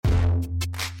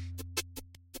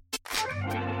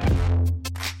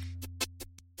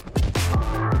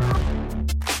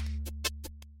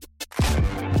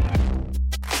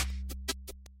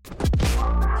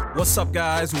What's up,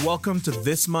 guys? Welcome to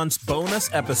this month's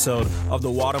bonus episode of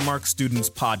the Watermark Students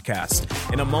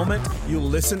Podcast. In a moment, you'll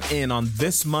listen in on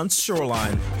this month's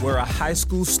Shoreline, where a high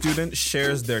school student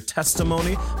shares their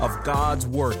testimony of God's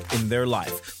work in their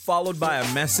life, followed by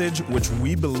a message which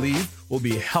we believe will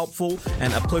be helpful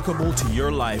and applicable to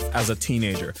your life as a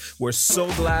teenager. We're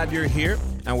so glad you're here,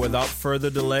 and without further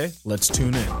delay, let's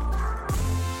tune in.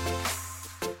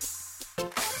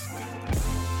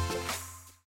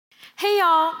 Hey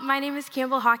y'all, my name is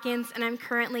Cambelle Hawkins, and I'm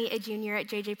currently a junior at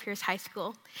J.J. Pierce High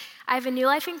School. I have a new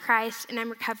life in Christ, and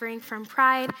I'm recovering from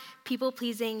pride,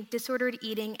 people-pleasing, disordered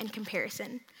eating, and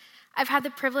comparison. I've had the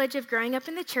privilege of growing up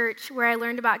in the church where I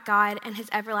learned about God and his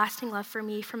everlasting love for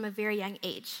me from a very young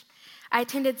age. I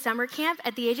attended summer camp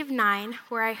at the age of 9,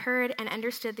 where I heard and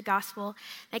understood the gospel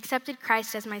and accepted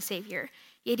Christ as my Savior.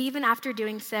 Yet even after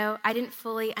doing so, I didn't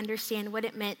fully understand what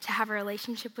it meant to have a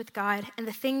relationship with God, and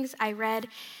the things I read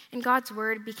in God's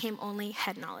word became only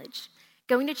head knowledge.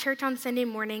 Going to church on Sunday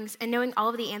mornings and knowing all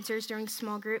of the answers during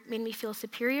small group made me feel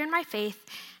superior in my faith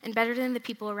and better than the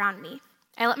people around me.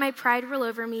 I let my pride rule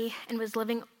over me and was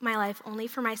living my life only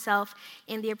for myself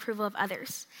and the approval of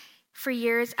others. For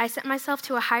years, I set myself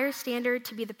to a higher standard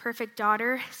to be the perfect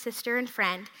daughter, sister, and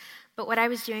friend, but what I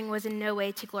was doing was in no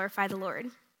way to glorify the Lord.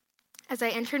 As I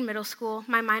entered middle school,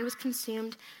 my mind was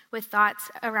consumed with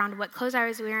thoughts around what clothes I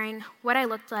was wearing, what I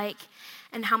looked like,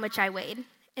 and how much I weighed.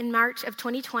 In March of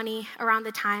 2020, around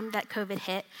the time that COVID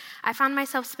hit, I found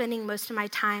myself spending most of my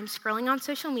time scrolling on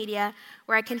social media,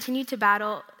 where I continued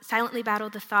to silently battle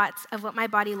the thoughts of what my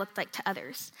body looked like to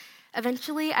others.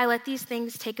 Eventually, I let these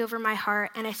things take over my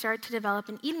heart, and I started to develop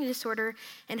an eating disorder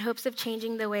in hopes of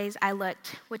changing the ways I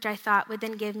looked, which I thought would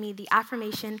then give me the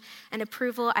affirmation and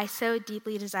approval I so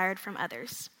deeply desired from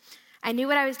others. I knew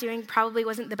what I was doing probably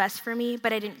wasn't the best for me,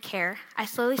 but I didn't care. I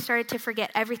slowly started to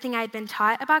forget everything I had been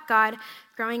taught about God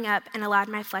growing up and allowed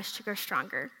my flesh to grow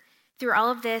stronger. Through all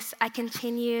of this, I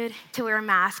continued to wear a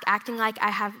mask, acting like I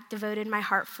have devoted my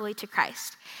heart fully to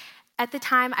Christ. At the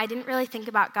time, I didn't really think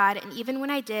about God, and even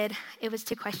when I did, it was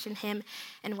to question him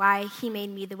and why he made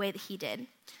me the way that he did.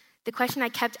 The question I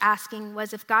kept asking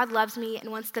was, if God loves me and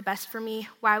wants the best for me,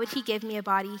 why would he give me a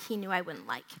body he knew I wouldn't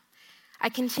like? I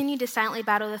continued to silently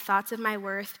battle the thoughts of my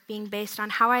worth being based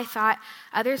on how I thought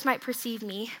others might perceive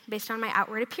me based on my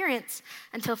outward appearance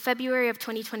until February of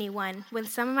 2021, when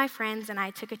some of my friends and I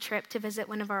took a trip to visit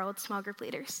one of our old small group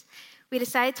leaders. We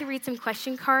decided to read some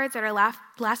question cards at our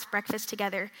last breakfast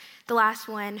together, the last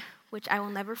one, which I will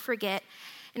never forget,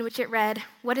 in which it read,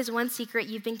 "What is one secret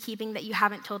you've been keeping that you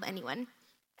haven't told anyone?"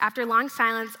 After long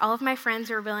silence, all of my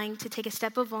friends were willing to take a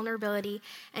step of vulnerability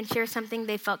and share something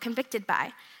they felt convicted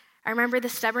by. I remember the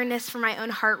stubbornness from my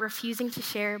own heart refusing to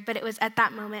share, but it was at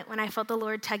that moment when I felt the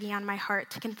Lord tugging on my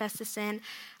heart to confess the sin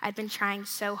I'd been trying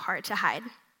so hard to hide.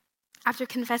 After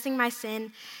confessing my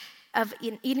sin of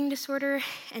an eating disorder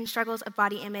and struggles of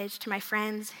body image to my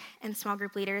friends and small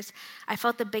group leaders, I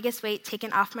felt the biggest weight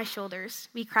taken off my shoulders.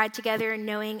 We cried together,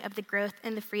 knowing of the growth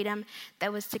and the freedom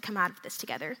that was to come out of this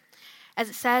together. As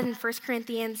it said in 1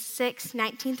 Corinthians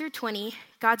 6:19 through 20,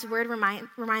 God's word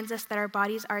reminds us that our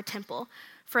bodies are a temple.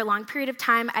 For a long period of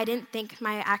time, I didn't think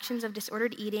my actions of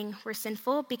disordered eating were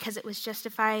sinful because it was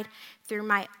justified through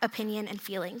my opinion and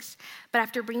feelings. But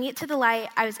after bringing it to the light,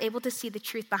 I was able to see the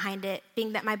truth behind it,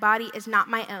 being that my body is not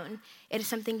my own. It is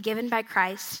something given by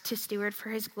Christ to steward for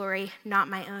his glory, not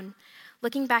my own.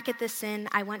 Looking back at this sin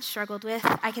I once struggled with,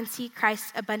 I can see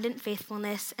Christ's abundant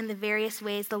faithfulness in the various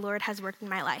ways the Lord has worked in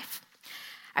my life.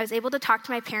 I was able to talk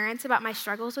to my parents about my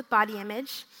struggles with body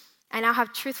image. I now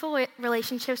have truthful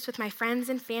relationships with my friends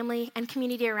and family and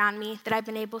community around me that I've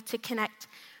been able to connect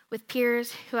with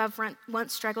peers who have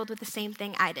once struggled with the same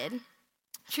thing I did.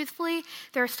 Truthfully,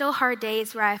 there are still hard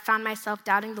days where I found myself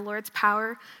doubting the Lord's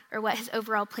power or what his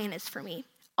overall plan is for me.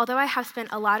 Although I have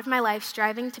spent a lot of my life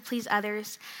striving to please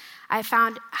others, I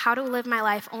found how to live my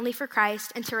life only for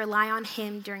Christ and to rely on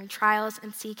him during trials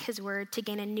and seek his word to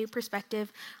gain a new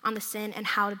perspective on the sin and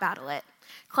how to battle it.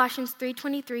 Colossians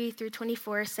 3:23 through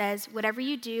 24 says, "Whatever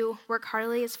you do, work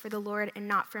heartily as for the Lord and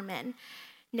not for men,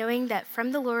 knowing that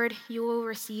from the Lord you will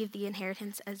receive the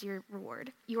inheritance as your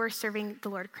reward." You are serving the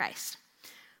Lord Christ.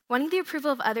 Wanting the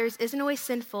approval of others isn't always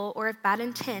sinful or of bad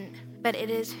intent, but it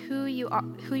is who you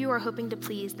are hoping to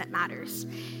please that matters.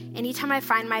 Anytime I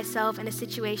find myself in a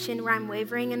situation where I'm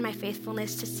wavering in my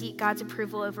faithfulness to seek God's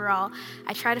approval overall,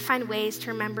 I try to find ways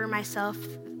to remind myself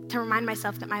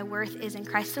that my worth is in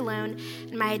Christ alone,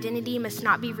 and my identity must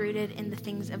not be rooted in the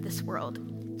things of this world.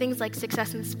 Things like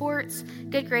success in sports,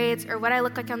 good grades, or what I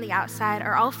look like on the outside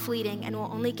are all fleeting and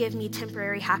will only give me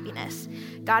temporary happiness.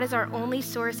 God is our only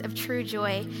source of true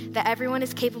joy that everyone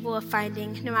is capable of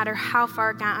finding, no matter how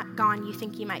far gone you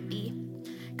think you might be.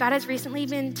 God has recently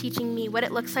been teaching me what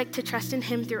it looks like to trust in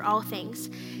Him through all things.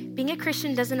 Being a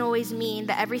Christian doesn't always mean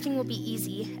that everything will be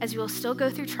easy, as we will still go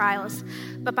through trials,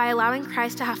 but by allowing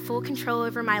Christ to have full control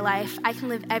over my life, I can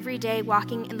live every day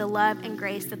walking in the love and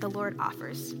grace that the Lord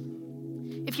offers.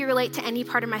 If you relate to any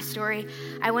part of my story,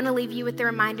 I want to leave you with the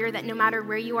reminder that no matter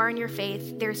where you are in your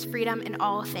faith, there's freedom in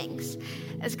all things.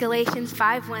 As Galatians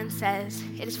 5:1 says,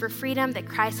 it is for freedom that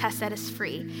Christ has set us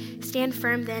free. Stand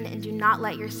firm then and do not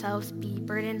let yourselves be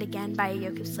burdened again by a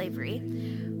yoke of slavery.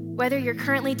 Whether you're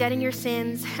currently dead in your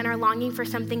sins and are longing for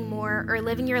something more, or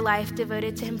living your life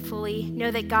devoted to Him fully,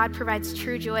 know that God provides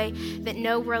true joy that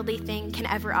no worldly thing can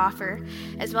ever offer,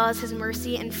 as well as His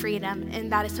mercy and freedom,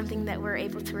 and that is something that we're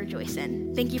able to rejoice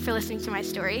in. Thank you for listening to my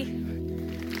story.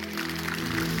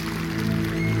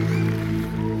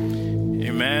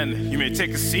 Amen. You may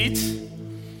take a seat.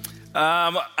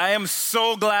 I am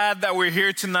so glad that we're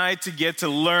here tonight to get to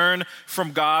learn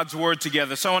from God's Word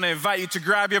together. So I want to invite you to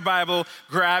grab your Bible,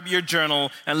 grab your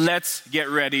journal, and let's get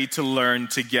ready to learn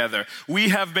together. We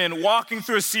have been walking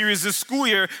through a series this school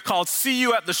year called See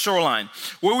You at the Shoreline,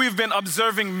 where we've been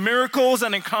observing miracles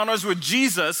and encounters with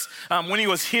Jesus when He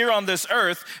was here on this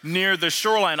earth near the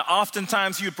shoreline.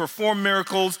 Oftentimes He would perform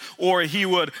miracles or He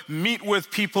would meet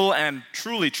with people and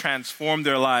truly transform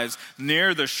their lives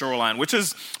near the shoreline, which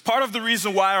is part of the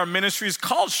reason why our ministry is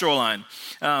called Shoreline,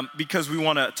 because we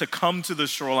want to come to the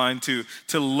shoreline to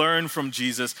learn from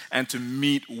Jesus and to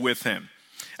meet with Him.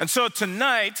 And so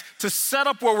tonight, to set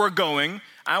up where we're going,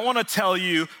 I want to tell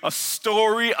you a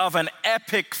story of an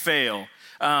epic fail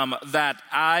that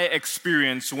I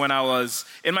experienced when I was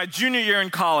in my junior year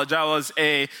in college. I was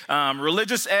a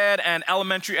religious ed and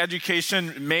elementary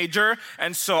education major,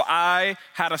 and so I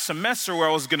had a semester where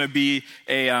I was going to be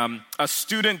a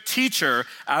student teacher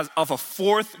of a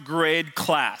fourth grade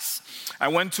class. I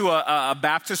went to a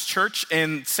Baptist church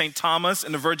in St. Thomas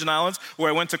in the Virgin Islands where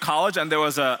I went to college, and there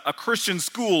was a Christian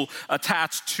school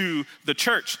attached to the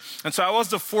church. And so I was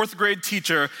the fourth grade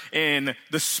teacher in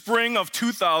the spring of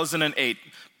 2008.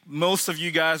 Most of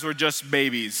you guys were just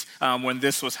babies when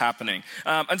this was happening.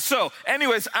 And so,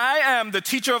 anyways, I am the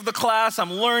teacher of the class.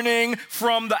 I'm learning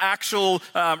from the actual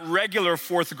regular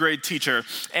fourth grade teacher.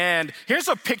 And here's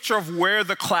a picture of where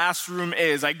the classroom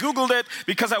is. I Googled it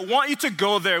because I want you to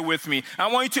go there with me. I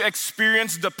want you to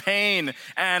experience the pain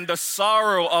and the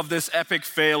sorrow of this epic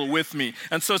fail with me.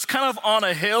 And so it's kind of on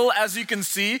a hill, as you can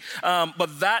see.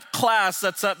 But that class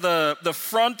that's at the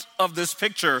front of this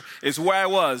picture is where I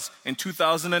was in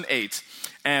 2008.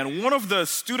 And one of the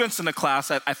students in the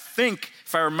class, I think,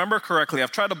 if I remember correctly,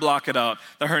 I've tried to block it out,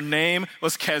 that her name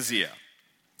was Kezia.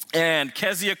 And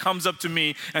Kezia comes up to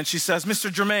me and she says,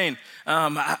 Mr. Jermaine,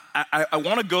 I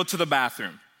want to go to the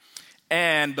bathroom.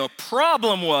 And the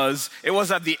problem was, it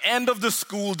was at the end of the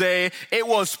school day, it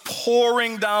was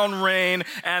pouring down rain,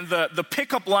 and the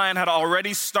pickup line had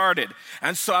already started.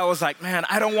 And so I was like, man,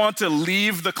 I don't want to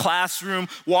leave the classroom,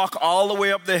 walk all the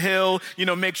way up the hill,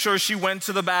 make sure she went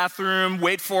to the bathroom,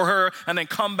 wait for her, and then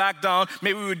come back down.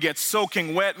 Maybe we would get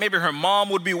soaking wet. Maybe her mom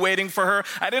would be waiting for her.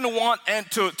 I didn't want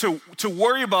to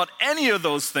worry about any of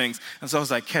those things. And so I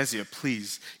was like, Kezia,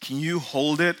 please, can you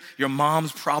hold it? Your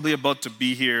mom's probably about to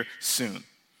be here soon.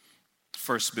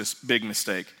 First big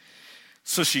mistake.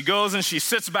 So she goes and she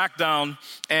sits back down,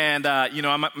 and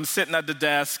I'm sitting at the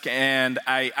desk, and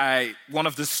one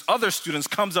of the other students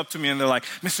comes up to me and they're like,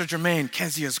 Mr. Jermaine,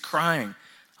 Kezia's crying.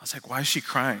 I was like, why is she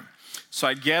crying? So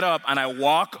I get up and I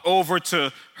walk over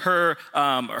to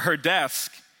her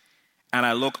desk, and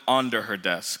I look under her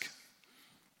desk,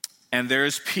 and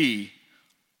there's pee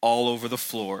all over the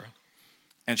floor,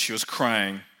 and she was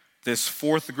crying. This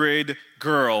fourth grade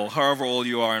girl, however old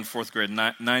you are in fourth grade,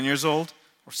 9 years old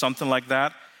or something like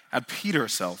that, had peed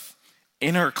herself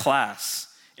in her class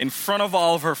in front of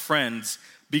all of her friends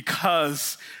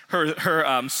because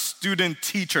her student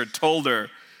teacher told her,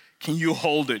 can you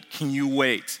hold it? Can you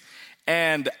wait?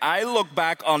 And I look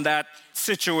back on that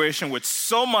situation with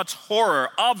so much horror,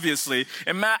 obviously.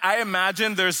 I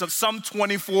imagine there's some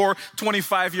 24,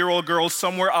 25-year-old girl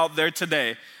somewhere out there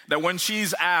today that when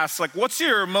she's asked, like, what's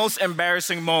your most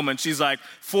embarrassing moment? She's like,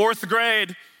 fourth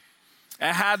grade.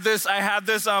 I had this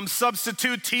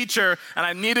substitute teacher, and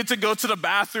I needed to go to the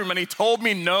bathroom, and he told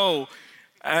me no.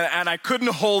 And I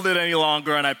couldn't hold it any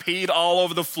longer, and I peed all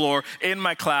over the floor in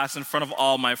my class in front of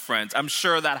all my friends. I'm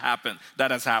sure that happened.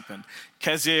 That has happened.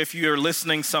 Kezia, if you're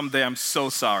listening someday, I'm so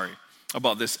sorry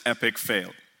about this epic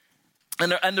fail.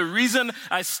 And the reason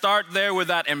I start there with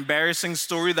that embarrassing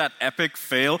story, that epic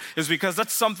fail, is because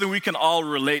that's something we can all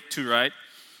relate to, right?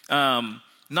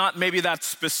 Not maybe that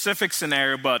specific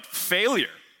scenario, but failure.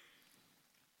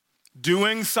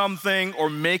 Doing something or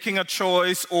making a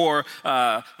choice or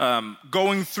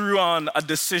going through on a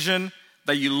decision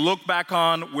that you look back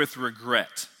on with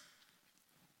regret.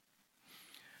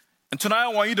 And tonight I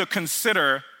want you to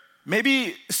consider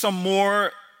maybe some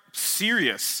more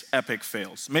serious epic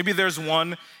fails. Maybe there's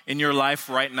one in your life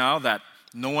right now that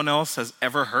no one else has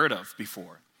ever heard of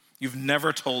before. You've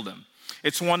never told them.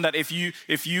 It's one that if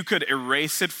you could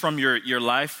erase it from your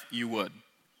life, you would.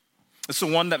 It's the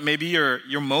one that maybe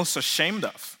you're most ashamed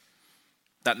of,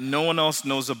 that no one else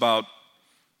knows about,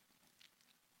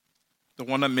 the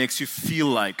one that makes you feel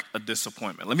like a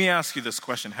disappointment. Let me ask you this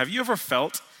question. Have you ever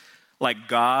felt like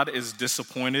God is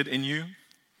disappointed in you?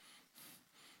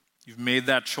 You've made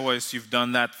that choice, you've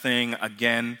done that thing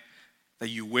again that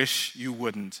you wish you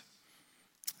wouldn't.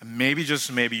 And maybe,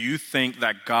 just maybe, you think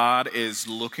that God is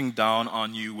looking down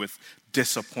on you with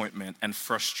disappointment and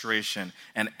frustration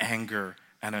and anger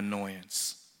and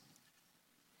annoyance.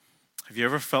 Have you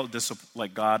ever felt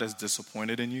like God is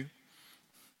disappointed in you?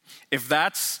 If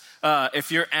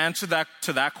your answer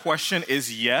to that question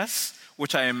is yes,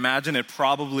 which I imagine it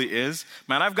probably is,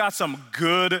 man, I've got some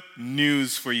good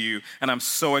news for you, and I'm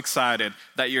so excited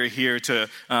that you're here to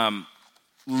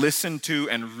listen to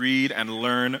and read and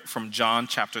learn from John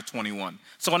chapter 21.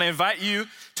 So I want to invite you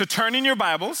to turn in your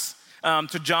Bibles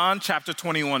to John chapter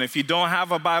 21. If you don't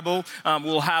have a Bible,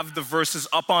 we'll have the verses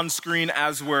up on screen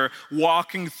as we're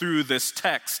walking through this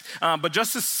text. But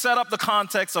just to set up the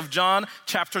context of John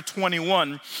chapter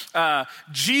 21,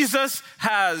 Jesus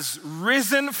has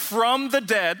risen from the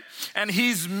dead, and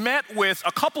he's met with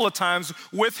a couple of times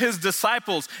with his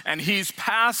disciples, and he's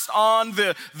passed on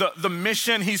the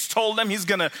mission. He's told them he's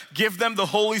going to give them the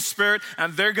Holy Spirit,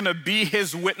 and they're going to be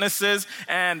his witnesses.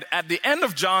 And at the end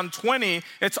of John 20,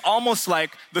 it's almost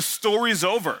like the story's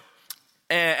over.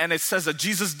 And it says that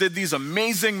Jesus did these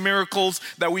amazing miracles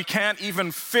that we can't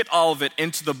even fit all of it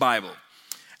into the Bible.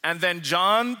 And then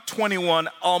John 21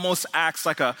 almost acts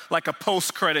like a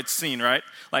post-credit scene, right?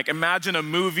 Like, imagine a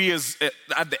movie is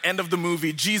at the end of the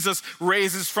movie, Jesus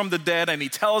raises from the dead, and he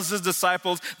tells his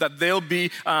disciples that they'll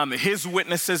be his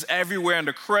witnesses everywhere, and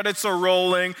the credits are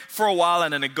rolling for a while,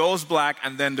 and then it goes black,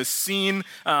 and then the scene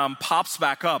pops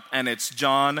back up, and it's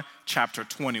John chapter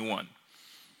 21.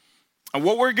 And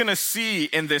what we're gonna see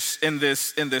in this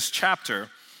chapter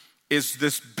is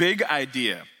this big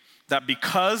idea that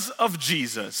because of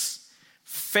Jesus,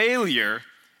 failure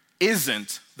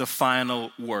isn't the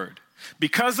final word.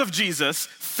 Because of Jesus,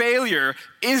 failure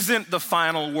isn't the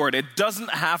final word. It doesn't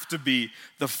have to be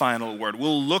the final word.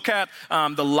 We'll look at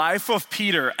the life of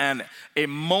Peter and a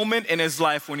moment in his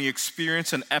life when he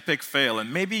experienced an epic fail.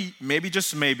 And maybe,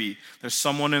 just maybe, there's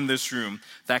someone in this room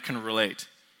that can relate.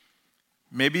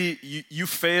 Maybe you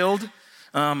failed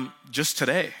just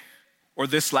today or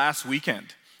this last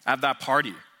weekend at that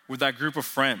party, with that group of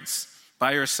friends,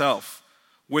 by yourself,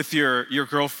 with your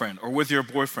girlfriend or with your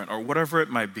boyfriend or whatever it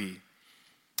might be.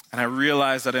 And I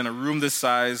realize that in a room this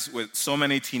size with so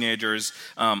many teenagers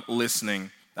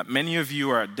listening, that many of you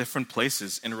are at different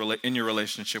places in your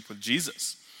relationship with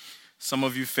Jesus. Some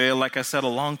of you failed, like I said, a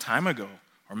long time ago,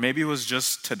 or maybe it was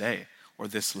just today or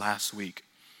this last week.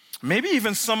 Maybe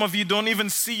even some of you don't even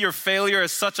see your failure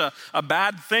as such a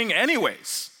bad thing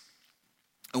anyways.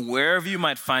 And wherever you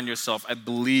might find yourself, I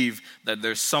believe that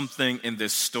there's something in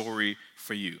this story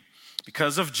for you.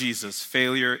 Because of Jesus,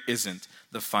 failure isn't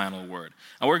the final word.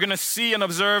 And we're going to see and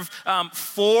observe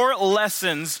 4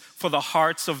 lessons for the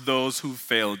hearts of those who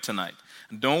failed tonight.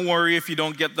 And don't worry if you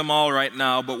don't get them all right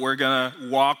now, but we're going to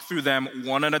walk through them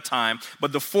one at a time.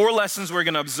 But the 4 lessons we're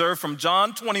going to observe from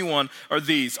John 21 are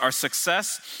these. Our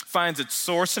success finds its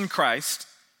source in Christ.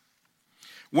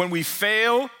 When we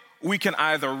fail, we can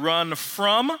either run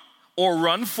from or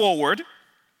run forward.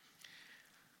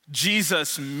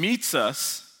 Jesus meets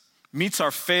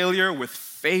our failure with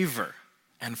favor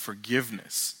and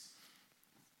forgiveness.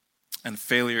 And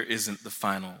failure isn't the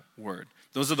final word.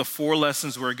 Those are the 4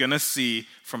 lessons we're going to see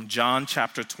from John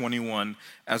chapter 21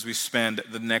 as we spend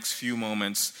the next few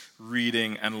moments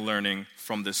reading and learning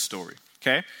from this story.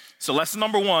 Okay? So lesson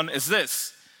number 1 is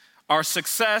this. Our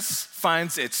success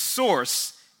finds its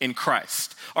source in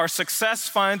Christ. Our success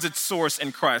finds its source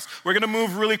in Christ. We're going to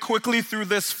move really quickly through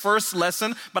this first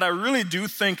lesson, but I really do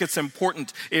think it's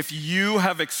important. If you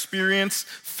have experienced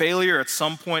failure at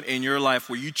some point in your life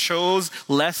where you chose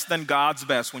less than God's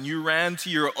best, when you ran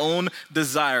to your own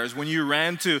desires, when you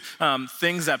ran to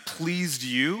things that pleased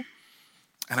you,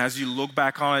 And as you look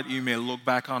back on it, you may look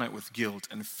back on it with guilt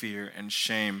and fear and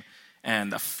shame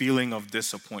and a feeling of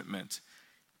disappointment.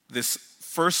 This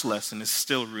first lesson is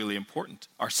still really important.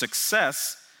 Our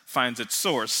success finds its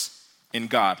source in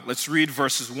God. Let's read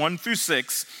verses 1 through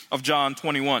 6 of John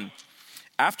 21.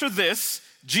 After this,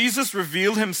 Jesus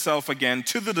revealed himself again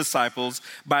to the disciples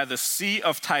by the Sea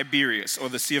of Tiberias, or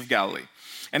the Sea of Galilee.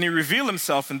 And he revealed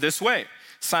himself in this way.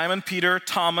 Simon Peter,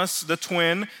 Thomas the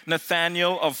twin,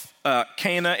 Nathanael of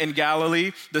Cana in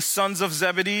Galilee, the sons of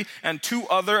Zebedee, and 2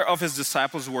 other of his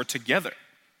disciples were together.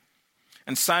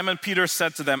 And Simon Peter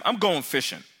said to them, I'm going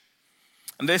fishing.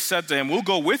 And they said to him, we'll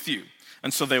go with you.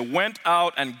 And so they went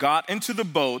out and got into the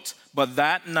boat, but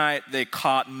that night they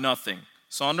caught nothing.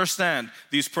 So understand,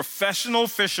 these professional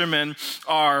fishermen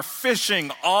are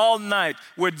fishing all night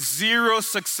with zero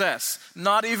success,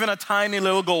 not even a tiny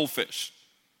little goldfish.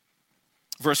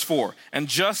 Verse 4, and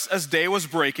just as day was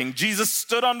breaking, Jesus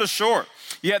stood on the shore,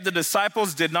 yet the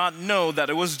disciples did not know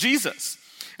that it was Jesus.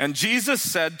 And Jesus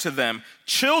said to them,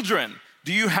 children,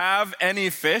 do you have any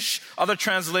fish? Other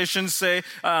translations say,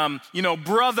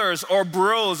 brothers or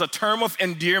bros, a term of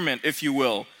endearment, if you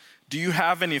will. Do you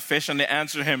have any fish? And they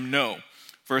answered him, no.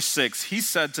 Verse 6, he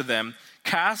said to them,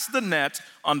 cast the net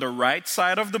on the right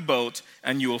side of the boat,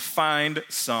 and you will find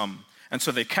some. And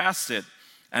so they cast it.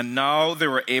 And now they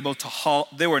were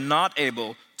not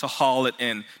able to haul it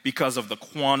in because of the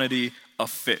quantity of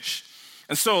fish.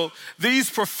 And so these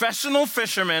professional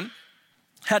fishermen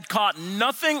had caught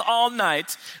nothing all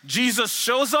night. Jesus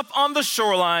shows up on the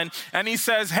shoreline and he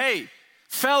says, hey,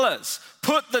 fellas,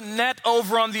 put the net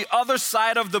over on the other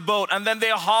side of the boat. And then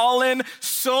they haul in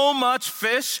so much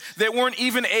fish, they weren't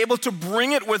even able to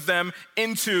bring it with them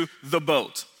into the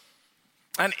boat.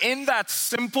 And in that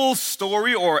simple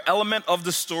story or element of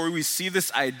the story, we see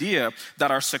this idea that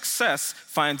our success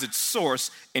finds its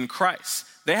source in Christ.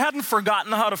 They hadn't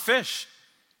forgotten how to fish.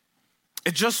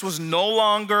 It just was no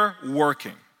longer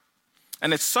working.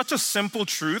 And it's such a simple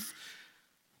truth,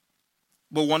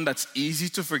 but one that's easy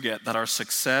to forget, that our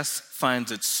success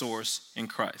finds its source in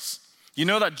Christ. You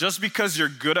know that just because you're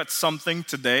good at something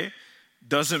today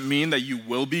doesn't mean that you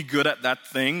will be good at that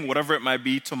thing, whatever it might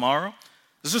be tomorrow.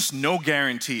 There's just no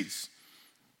guarantees.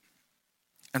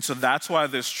 And so that's why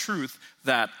this truth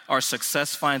that our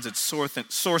success finds its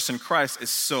source in Christ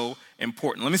is so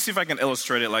important. Let me see if I can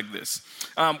illustrate it like this.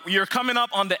 You're coming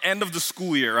up on the end of the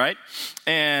school year, right?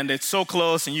 And it's so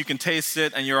close and you can taste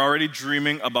it and you're already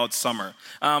dreaming about summer.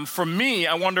 For me,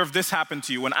 I wonder if this happened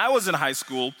to you. When I was in high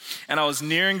school and I was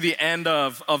nearing the end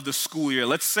of the school year,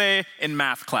 let's say in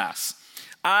math class,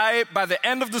 by the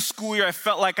end of the school year, I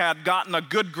felt like I had gotten a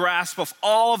good grasp of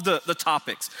all of the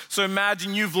topics. So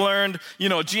imagine you've learned,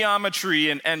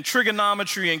 geometry and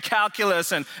trigonometry and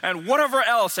calculus and whatever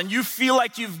else, and you feel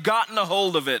like you've gotten a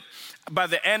hold of it by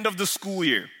the end of the school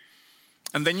year.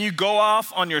 And then you go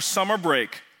off on your summer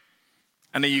break,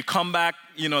 and then you come back,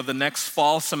 the next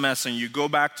fall semester, and you go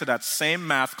back to that same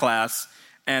math class,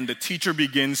 and the teacher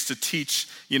begins to teach,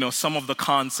 some of the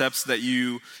concepts that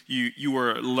you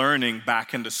were learning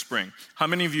back in the spring. How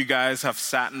many of you guys have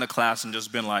sat in the class and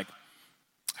just been like,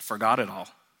 I forgot it all?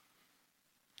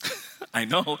 I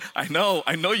know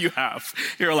you have.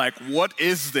 You're like, what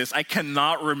is this? I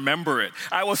cannot remember it.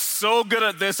 I was so good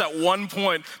at this at one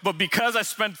point, but because I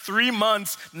spent 3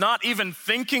 months not even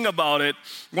thinking about it,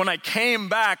 when I came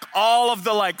back, all of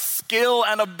the skill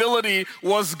and ability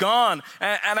was gone.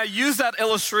 And I use that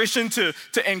illustration to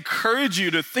encourage you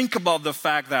to think about the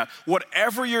fact that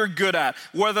whatever you're good at,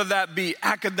 whether that be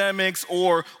academics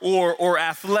or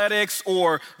athletics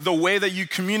or the way that you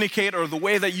communicate or the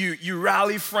way that you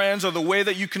rally friends or the way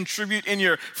that you contribute in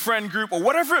your friend group or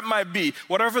whatever it might be,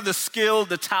 whatever the skill,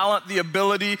 the talent, the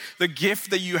ability, the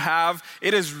gift that you have,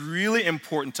 it is really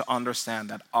important to understand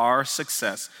that our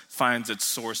success finds its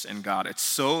source in God. It's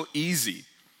so easy.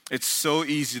 It's so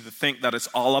easy to think that it's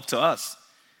all up to us.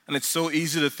 And it's so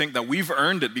easy to think that we've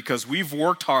earned it because we've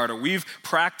worked hard or we've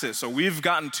practiced or we've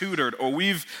gotten tutored or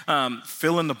we've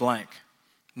fill in the blank.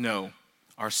 No,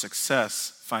 our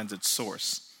success finds its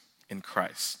source in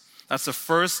Christ. That's the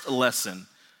first lesson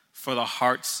for the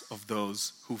hearts of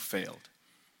those who failed.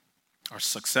 Our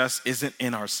success isn't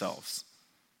in ourselves.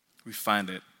 We find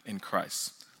it in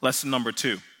Christ. Lesson number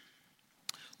 2.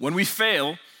 When we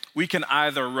fail, we can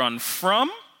either run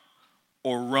from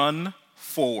or run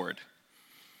forward.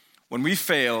 When we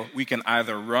fail, we can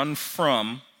either run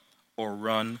from or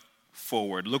run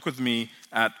forward. Look with me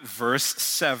at verse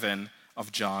 7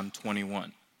 of John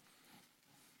 21.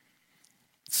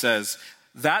 It says,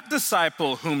 that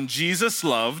disciple whom Jesus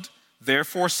loved,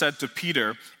 therefore said to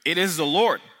Peter, it is the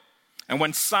Lord. And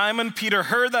when Simon Peter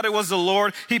heard that it was the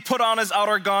Lord, he put on his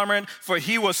outer garment, for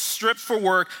he was stripped for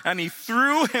work, and he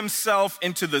threw himself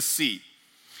into the sea.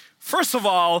 First of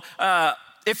all,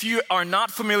 if you are not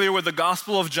familiar with the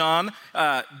Gospel of John,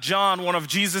 John, one of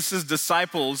Jesus'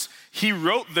 disciples, he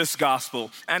wrote this gospel,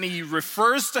 and he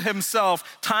refers to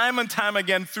himself time and time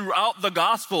again throughout the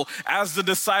gospel as the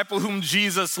disciple whom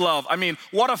Jesus loved. I mean,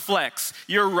 what a flex.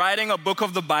 You're writing a book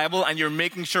of the Bible, and you're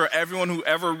making sure everyone who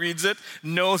ever reads it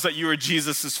knows that you are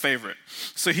Jesus' favorite.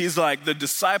 So he's like, the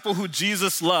disciple who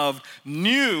Jesus loved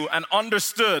knew and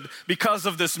understood because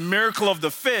of this miracle of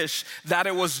the fish that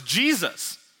it was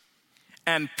Jesus.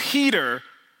 And Peter,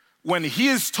 when he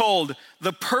is told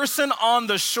the person on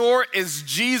the shore is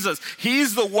Jesus,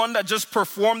 he's the one that just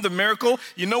performed the miracle,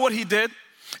 you know what he did?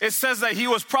 It says that he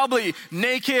was probably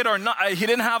naked or not, he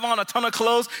didn't have on a ton of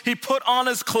clothes. He put on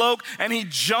his cloak and he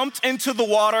jumped into the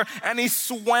water and he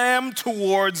swam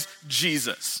towards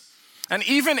Jesus. And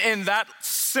even in that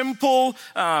simple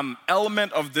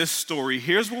element of this story,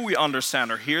 here's what we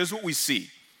understand, or here's what we see.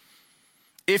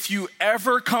 If you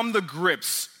ever come to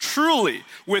grips truly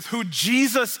with who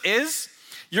Jesus is,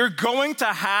 you're going to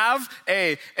have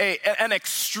an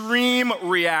extreme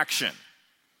reaction.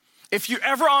 If you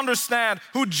ever understand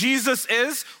who Jesus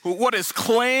is, what his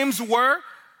claims were,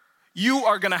 you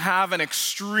are going to have an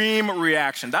extreme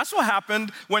reaction. That's what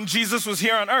happened when Jesus was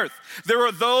here on earth. There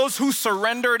were those who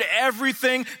surrendered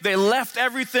everything, they left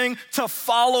everything to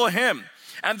follow him.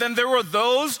 And then there were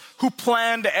those who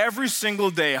planned every single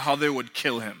day how they would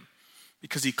kill him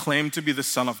because he claimed to be the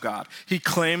Son of God. He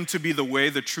claimed to be the way,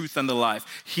 the truth, and the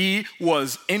life. He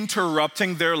was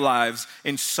interrupting their lives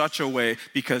in such a way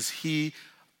because he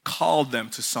called them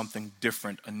to something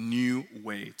different, a new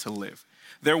way to live.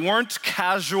 There weren't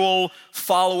casual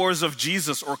followers of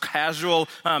Jesus or casual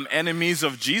enemies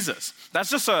of Jesus.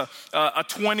 That's just a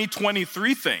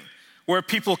 2023 thing, where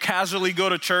people casually go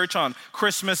to church on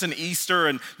Christmas and Easter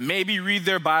and maybe read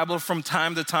their Bible from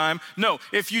time to time. No,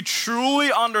 if you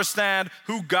truly understand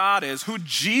who God is, who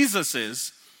Jesus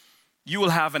is, you will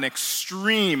have an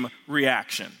extreme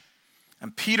reaction.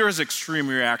 And Peter's extreme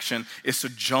reaction is to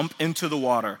jump into the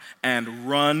water and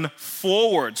run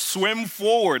forward, swim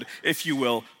forward, if you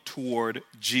will, toward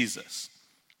Jesus.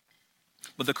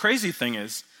 But the crazy thing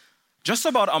is, just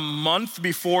about a month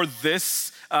before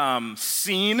this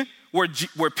scene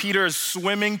where Peter is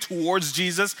swimming towards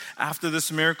Jesus after this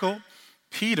miracle,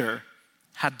 Peter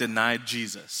had denied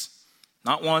Jesus.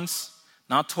 Not once,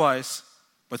 not twice,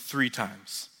 but 3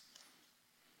 times.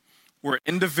 Where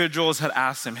individuals had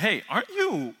asked him, hey, aren't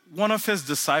you one of his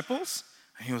disciples?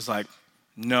 And he was like,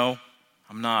 no,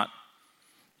 I'm not.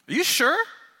 Are you sure?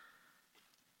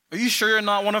 Are you sure you're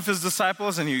not one of his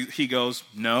disciples? And he goes,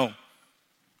 no.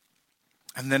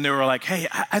 And then they were like, hey,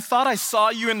 I thought I saw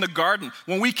you in the garden.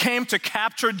 When we came to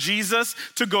capture Jesus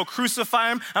to go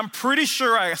crucify him, I'm pretty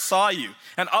sure I saw you.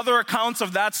 And other accounts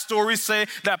of that story say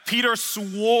that Peter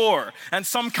swore. And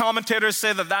some commentators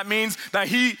say that means that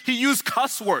he used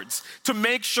cuss words to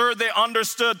make sure they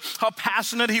understood how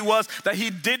passionate he was, that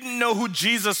he didn't know who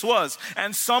Jesus was.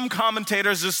 And some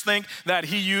commentators just think that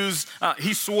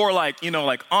he swore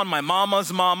like on my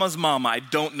mama's mama, I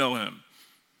don't know him.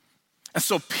 And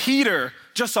so Peter,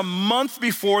 just a month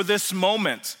before this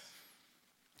moment,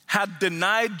 had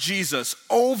denied Jesus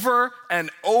over and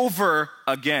over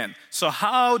again. So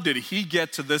how did he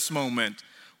get to this moment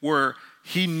where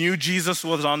he knew Jesus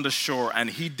was on the shore and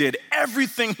he did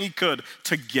everything he could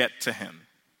to get to him?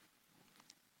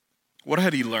 What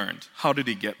had he learned? How did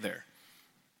he get there?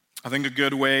 I think a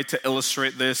good way to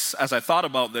illustrate this, as I thought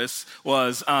about this,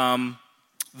 was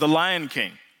The Lion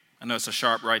King. I know it's a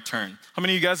sharp right turn. How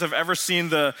many of you guys have ever seen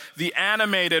the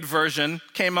animated version?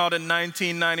 Came out in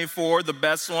 1994, the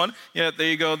best one. Yeah,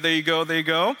 there you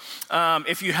go.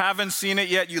 If you haven't seen it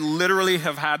yet, you literally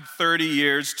have had 30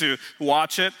 years to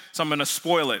watch it, so I'm going to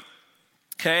spoil it.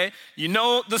 Okay, you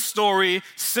know the story.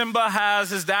 Simba has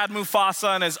his dad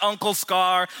Mufasa and his uncle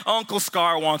Scar. Uncle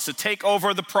Scar wants to take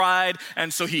over the pride,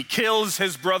 and so he kills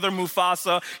his brother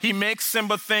Mufasa. He makes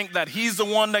Simba think that he's the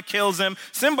one that kills him.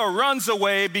 Simba runs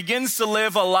away, begins to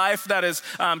live a life that is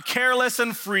careless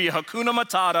and free, Hakuna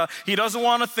Matata. He doesn't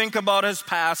want to think about his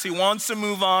past. He wants to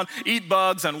move on, eat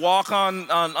bugs, and walk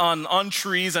on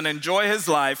trees and enjoy his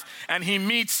life. And he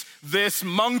meets this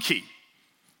monkey.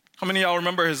 How many of y'all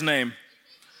remember his name?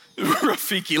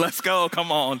 Rafiki, let's go,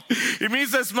 come on. He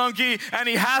meets this monkey and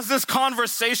he has this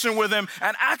conversation with him.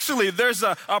 And actually, there's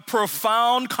a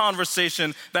profound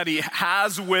conversation that he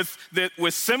has with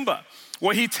Simba,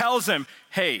 where he tells him,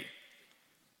 hey,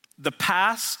 the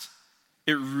past,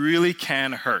 it really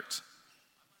can hurt.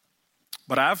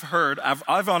 But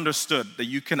I've understood that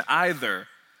you can either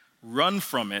run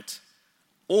from it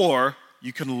or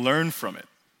you can learn from it.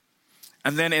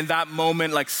 And then in that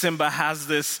moment, like Simba has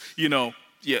this,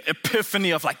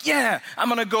 epiphany of like, yeah, I'm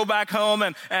going to go back home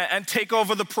and take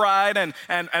over the pride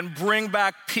and bring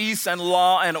back peace and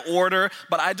law and order.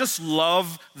 But I just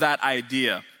love that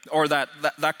idea or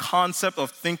that concept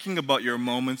of thinking about your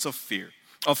moments of fear,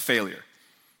 of failure.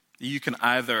 You can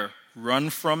either run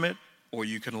from it or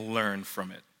you can learn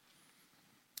from it.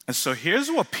 And so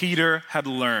here's what Peter had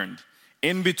learned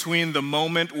in between the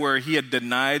moment where he had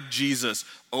denied Jesus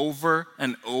over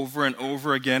and over and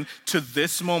over again to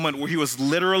this moment where he was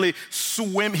literally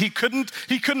he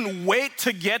couldn't wait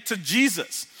to get to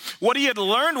Jesus. What he had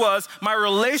learned was my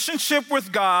relationship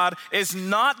with God is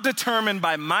not determined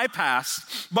by my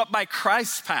past, but by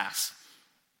Christ's past.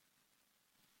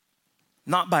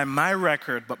 Not by my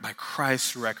record, but by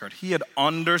Christ's record. He had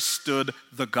understood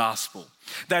the gospel.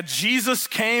 That Jesus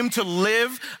came to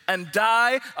live and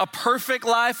die a perfect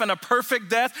life and a perfect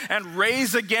death and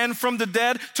raise again from the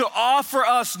dead to offer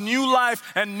us new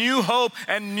life and new hope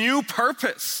and new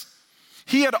purpose.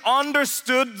 He had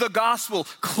understood the gospel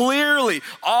clearly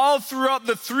all throughout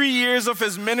the 3 years of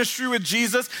his ministry with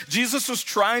Jesus. Jesus was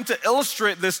trying to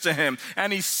illustrate this to him,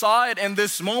 and he saw it in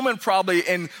this moment probably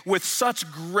with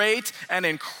such great and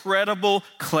incredible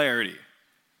clarity.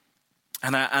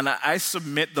 And I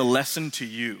submit the lesson to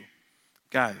you.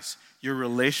 Guys, your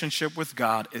relationship with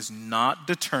God is not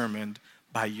determined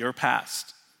by your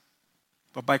past,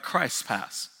 but by Christ's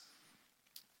past.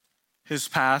 His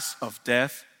past of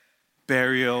death,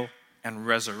 burial, and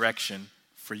resurrection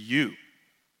for you.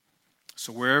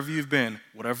 So wherever you've been,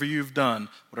 whatever you've done,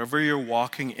 whatever you're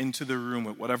walking into the room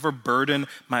with, whatever burden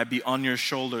might be on your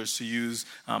shoulders, to use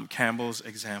Cambelle's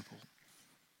example,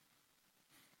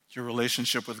 your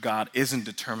relationship with God isn't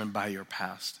determined by your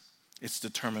past. It's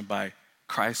determined by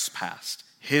Christ's past,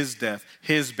 his death,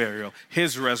 his burial,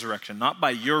 his resurrection, not by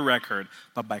your record,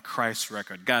 but by Christ's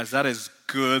record. Guys, that is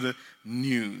good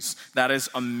news. That is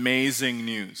amazing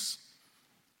news.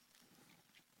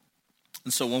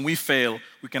 And so when we fail,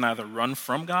 we can either run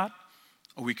from God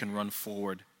or we can run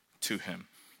forward to him.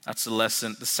 That's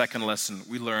the second lesson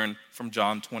we learn from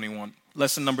John 21.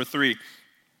 Lesson number 3,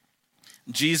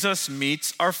 Jesus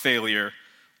meets our failure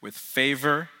with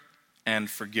favor and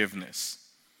forgiveness.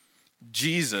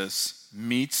 Jesus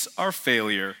meets our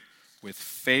failure with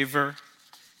favor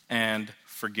and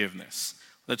forgiveness.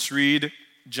 Let's read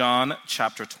John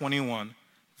chapter 21,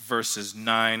 verses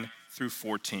 9 through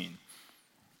 14.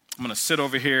 I'm going to sit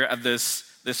over here at this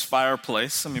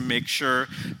fireplace. Let me make sure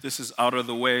this is out of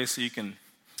the way so you can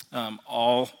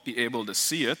all be able to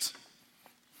see it.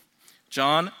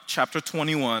 John chapter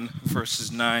 21,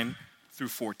 verses 9 through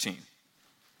 14. It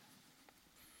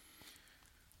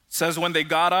says, when they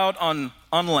got out on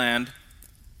land,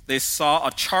 they saw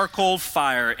a charcoal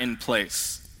fire in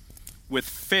place with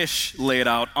fish laid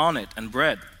out on it and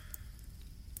bread.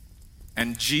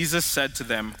 And Jesus said to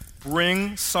them,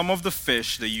 bring some of the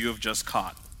fish that you have just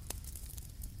caught.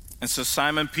 And so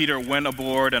Simon Peter went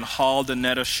aboard and hauled a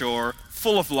net ashore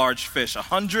full of large fish,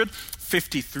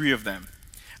 153 of them.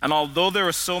 And although there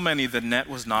were so many, the net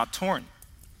was not torn.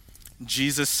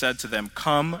 Jesus said to them,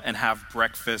 come and have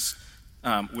breakfast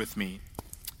with me.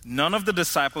 None of the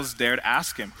disciples dared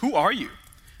ask him, who are you?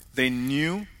 They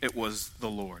knew it was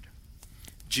the Lord.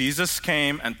 Jesus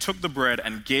came and took the bread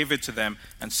and gave it to them,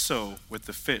 and so with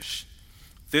the fish.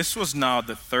 This was now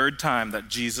the third time that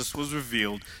Jesus was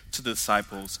revealed to the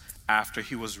disciples after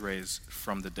he was raised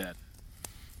from the dead.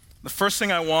 The first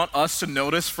thing I want us to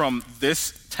notice from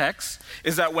this text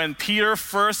is that when Peter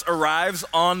first arrives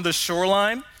on the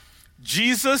shoreline,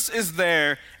 Jesus is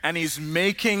there and he's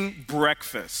making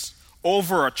breakfast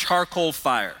over a charcoal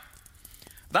fire.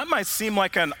 That might seem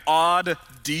like an odd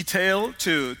detail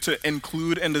to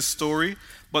include in the story,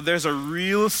 but there's a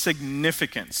real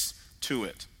significance to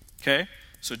it, okay?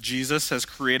 So Jesus has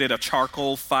created a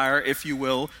charcoal fire, if you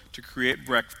will,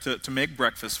 to make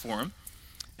breakfast for him.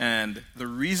 And the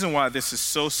reason why this is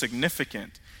so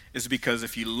significant is because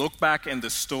if you look back in the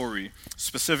story,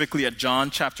 specifically at John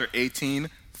chapter 18,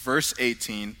 verse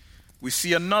 18, we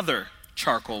see another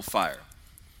charcoal fire.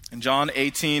 In John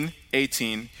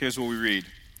 18:18, here's what we read.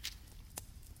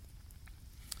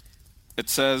 It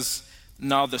says,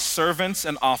 now the servants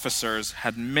and officers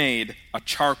had made a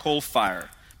charcoal fire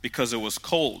because it was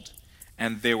cold,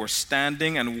 and they were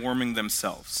standing and warming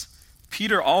themselves.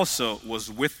 Peter also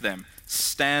was with them,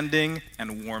 standing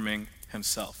and warming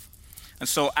himself. And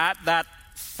so at that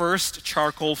first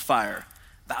charcoal fire,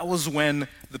 that was when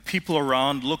the people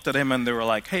around looked at him and they were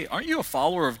like, hey, aren't you a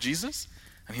follower of Jesus?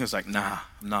 And he was like, nah,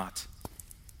 I'm not.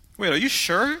 Wait, are you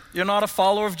sure you're not a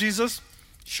follower of Jesus?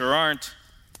 Sure aren't.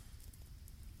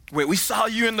 Wait, we saw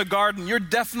you in the garden. You're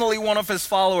definitely one of his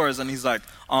followers. And he's like,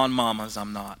 on mamas,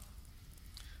 I'm not.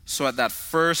 So at that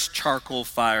first charcoal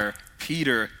fire,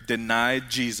 Peter denied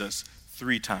Jesus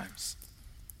 3 times.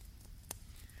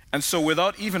 And so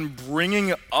without even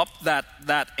bringing up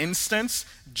that instance,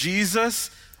 Jesus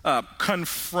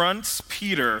confronts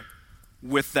Peter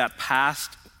with that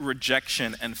past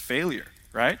rejection and failure,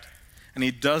 right? And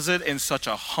he does it in such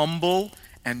a humble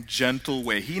and gentle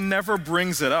way. He never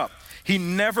brings it up. He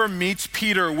never meets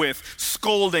Peter with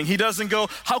scolding. He doesn't go,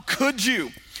 how could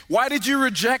you? Why did you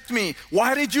reject me?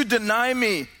 Why did you deny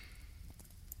me?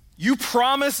 You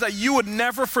promised that you would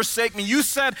never forsake me. You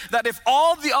said that if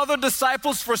all the other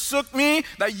disciples forsook me,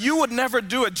 that you would never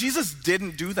do it. Jesus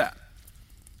didn't do that.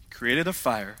 He created a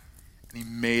fire and he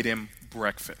made him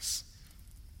breakfast.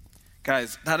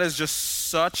 Guys, that is just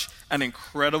such an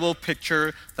incredible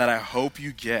picture that I hope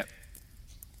you get.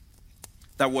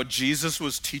 That what Jesus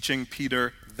was teaching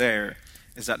Peter there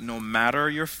is that no matter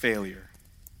your failure,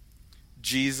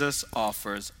 Jesus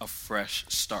offers a fresh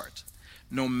start.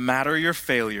 No matter your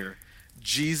failure,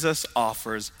 Jesus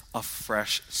offers a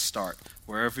fresh start.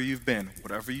 Wherever you've been,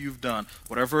 whatever you've done,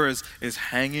 whatever is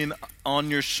hanging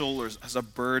on your shoulders as a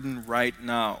burden right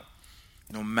now,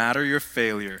 no matter your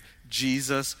failure,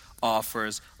 Jesus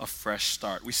offers a fresh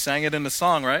start. We sang it in the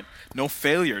song, right? No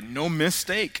failure, no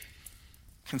mistake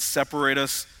can separate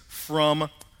us from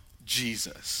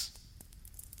Jesus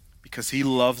because he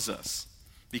loves us,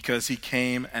 because he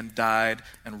came and died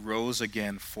and rose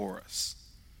again for us.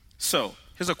 So,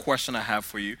 here's a question I have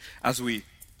for you as we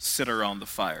sit around the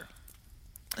fire.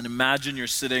 And imagine you're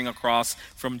sitting across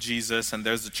from Jesus and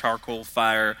there's a charcoal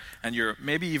fire and you're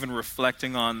maybe even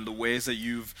reflecting on the ways that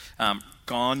you've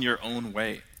gone your own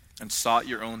way and sought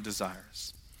your own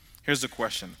desires. Here's the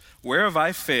question. Where have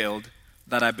I failed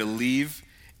that I believe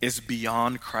is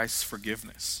beyond Christ's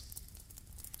forgiveness?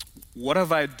 What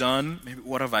have I done? Maybe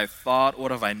what have I thought?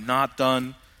 What have I not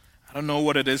done? I don't know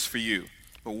what it is for you,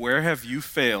 but where have you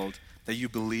failed that you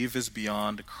believe is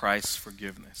beyond Christ's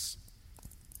forgiveness?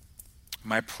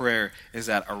 My prayer is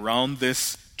that around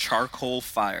this charcoal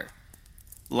fire,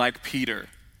 like Peter,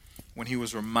 when he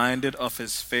was reminded of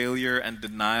his failure and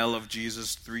denial of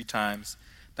Jesus 3 times,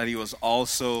 that he was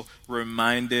also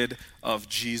reminded of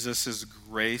Jesus'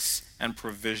 grace and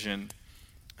provision,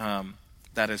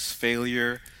 that his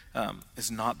failure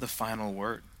is not the final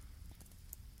word.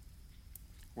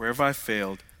 Where have I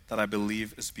failed that I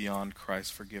believe is beyond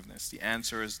Christ's forgiveness? The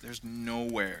answer is there's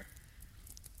nowhere.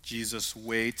 Jesus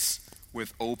waits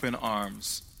with open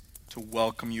arms to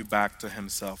welcome you back to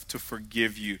himself, to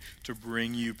forgive you, to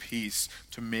bring you peace,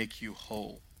 to make you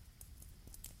whole.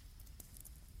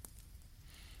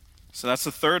 So that's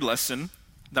the third lesson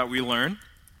that we learn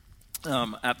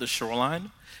at the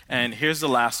Shoreline. And here's the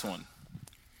last one.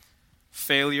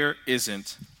 Failure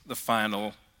isn't the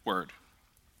final word.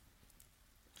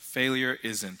 Failure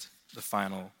isn't the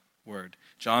final word.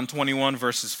 John 21,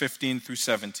 verses 15 through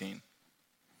 17.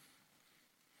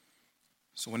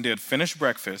 So when they had finished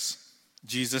breakfast,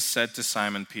 Jesus said to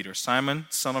Simon Peter, Simon,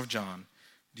 son of John,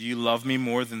 do you love me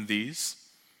more than these?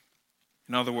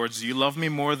 In other words, do you love me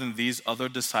more than these other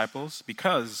disciples?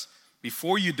 Because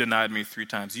before you denied me 3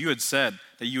 times, you had said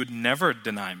that you would never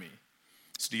deny me.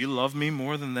 So do you love me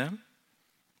more than them?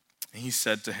 And he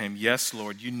said to him, yes,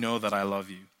 Lord, you know that I love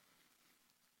you.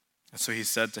 And so he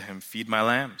said to him, feed my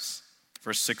lambs.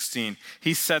 Verse 16,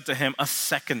 he said to him a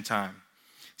second time,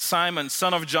 Simon,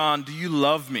 son of John, do you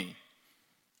love me?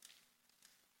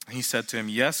 And he said to him,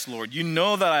 yes, Lord, you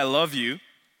know that I love you.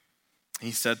 And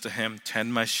he said to him,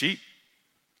 tend my sheep.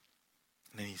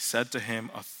 And then he said to him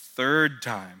a third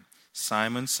time,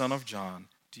 Simon, son of John,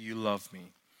 do you love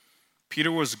me?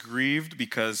 Peter was grieved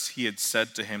because he had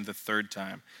said to him the third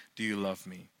time, do you love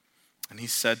me? And he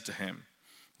said to him,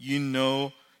 you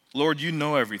know, Lord, you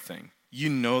know everything. You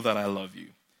know that I love you.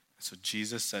 And so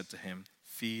Jesus said to him,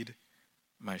 feed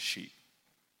my sheep.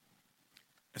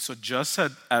 And so just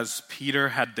as Peter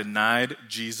had denied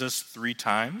Jesus 3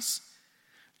 times,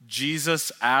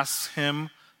 Jesus asked him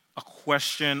a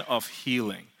question of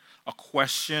healing, a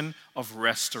question of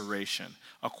restoration,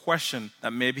 a question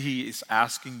that maybe he is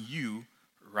asking you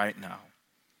right now.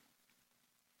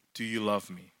 Do you love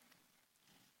me?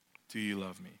 Do you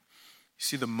love me? You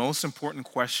see, the most important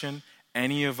question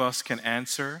any of us can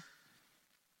answer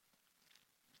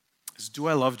is, do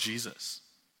I love Jesus?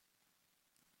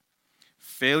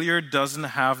 Failure doesn't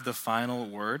have the final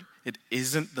word. It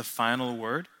isn't the final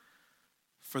word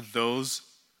for those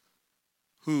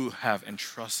who have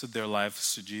entrusted their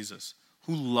lives to Jesus,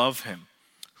 who love him,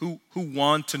 who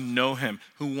want to know him,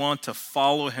 who want to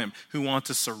follow him, who want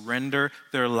to surrender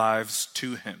their lives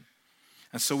to him.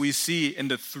 And so we see in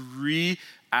the three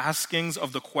askings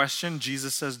of the question,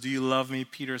 Jesus says, do you love me?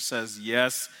 Peter says,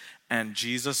 yes. And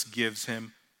Jesus gives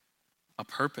him a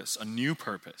purpose, a new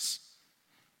purpose.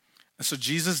 And so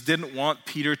Jesus didn't want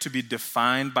Peter to be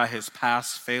defined by his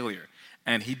past failure.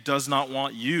 And he does not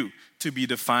want you to be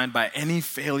defined by any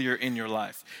failure in your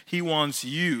life. He wants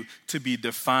you to be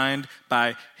defined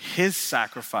by his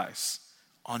sacrifice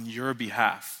on your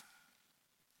behalf.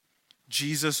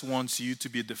 Jesus wants you to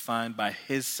be defined by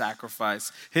his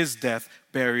sacrifice, his death,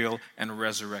 burial, and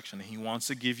resurrection. He wants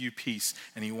to give you peace,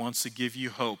 and he wants to give you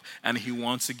hope, and he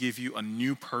wants to give you a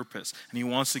new purpose, and he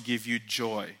wants to give you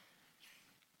joy.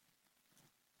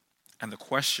 And the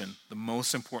question, the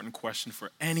most important question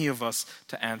for any of us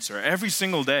to answer every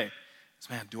single day is,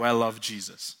 man, do I love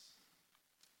Jesus?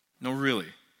 No, really.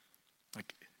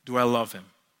 Like, do I love him?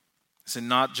 Is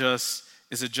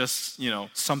it just,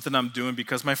 something I'm doing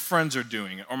because my friends are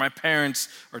doing it or my parents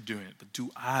are doing it? But do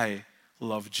I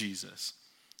love Jesus?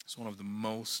 It's one of the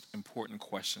most important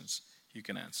questions you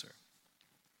can answer.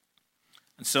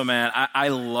 And so, man, I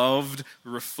loved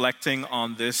reflecting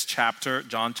on this chapter,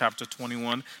 John chapter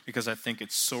 21, because I think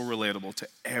it's so relatable to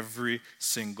every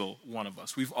single one of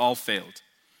us. We've all failed.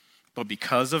 But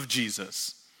because of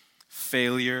Jesus,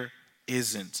 failure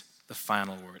isn't the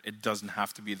final word. It doesn't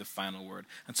have to be the final word.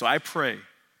 And so I pray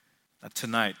that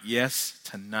tonight,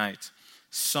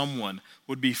 someone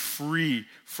would be free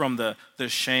from the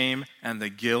shame and the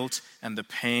guilt and the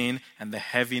pain and the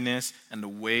heaviness and the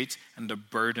weight and the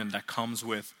burden that comes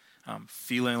with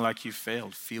feeling like you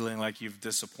failed, feeling like you've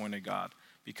disappointed God,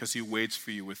 because he waits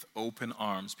for you with open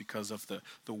arms because of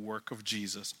the work of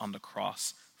Jesus on the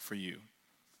cross for you.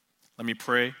 Let me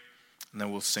pray, and then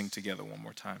we'll sing together one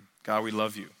more time. God, we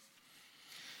love you.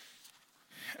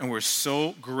 And we're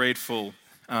so grateful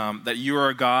that you are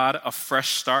a God of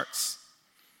fresh starts.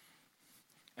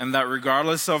 And that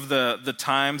regardless of the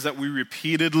times that we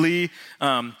repeatedly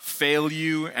fail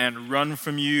you and run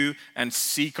from you and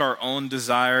seek our own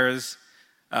desires,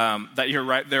 that you're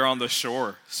right there on the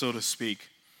shore, so to speak.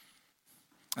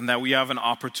 And that we have an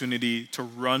opportunity to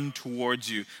run towards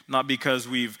you, not because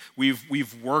we've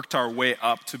worked our way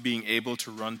up to being able to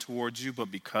run towards you,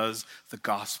 but because the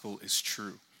gospel is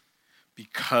true.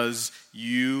 Because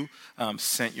you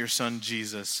sent your son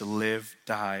Jesus to live,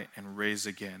 die, and raise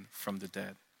again from the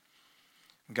dead.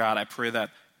 God, I pray that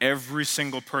every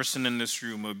single person in this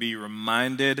room will be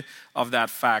reminded of that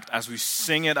fact as we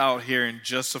sing it out here in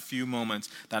just a few moments,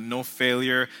 that no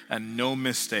failure and no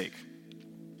mistake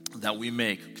that we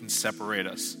make can separate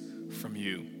us from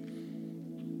you.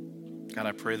 God,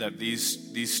 I pray that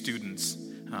these students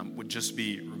would just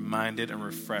be reminded and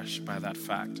refreshed by that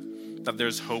fact, that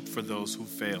there's hope for those who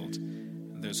failed,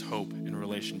 and there's hope in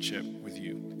relationship with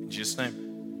you. In Jesus'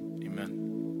 name, amen.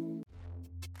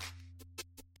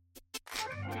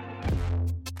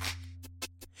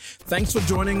 Thanks for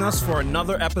joining us for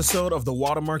another episode of the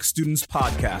Watermark Students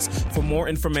Podcast. For more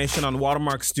information on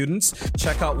Watermark students,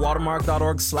 check out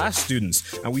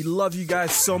watermark.org/students. And we love you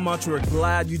guys so much. We're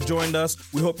glad you joined us.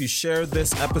 We hope you share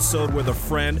this episode with a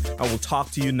friend, and we'll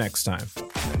talk to you next time.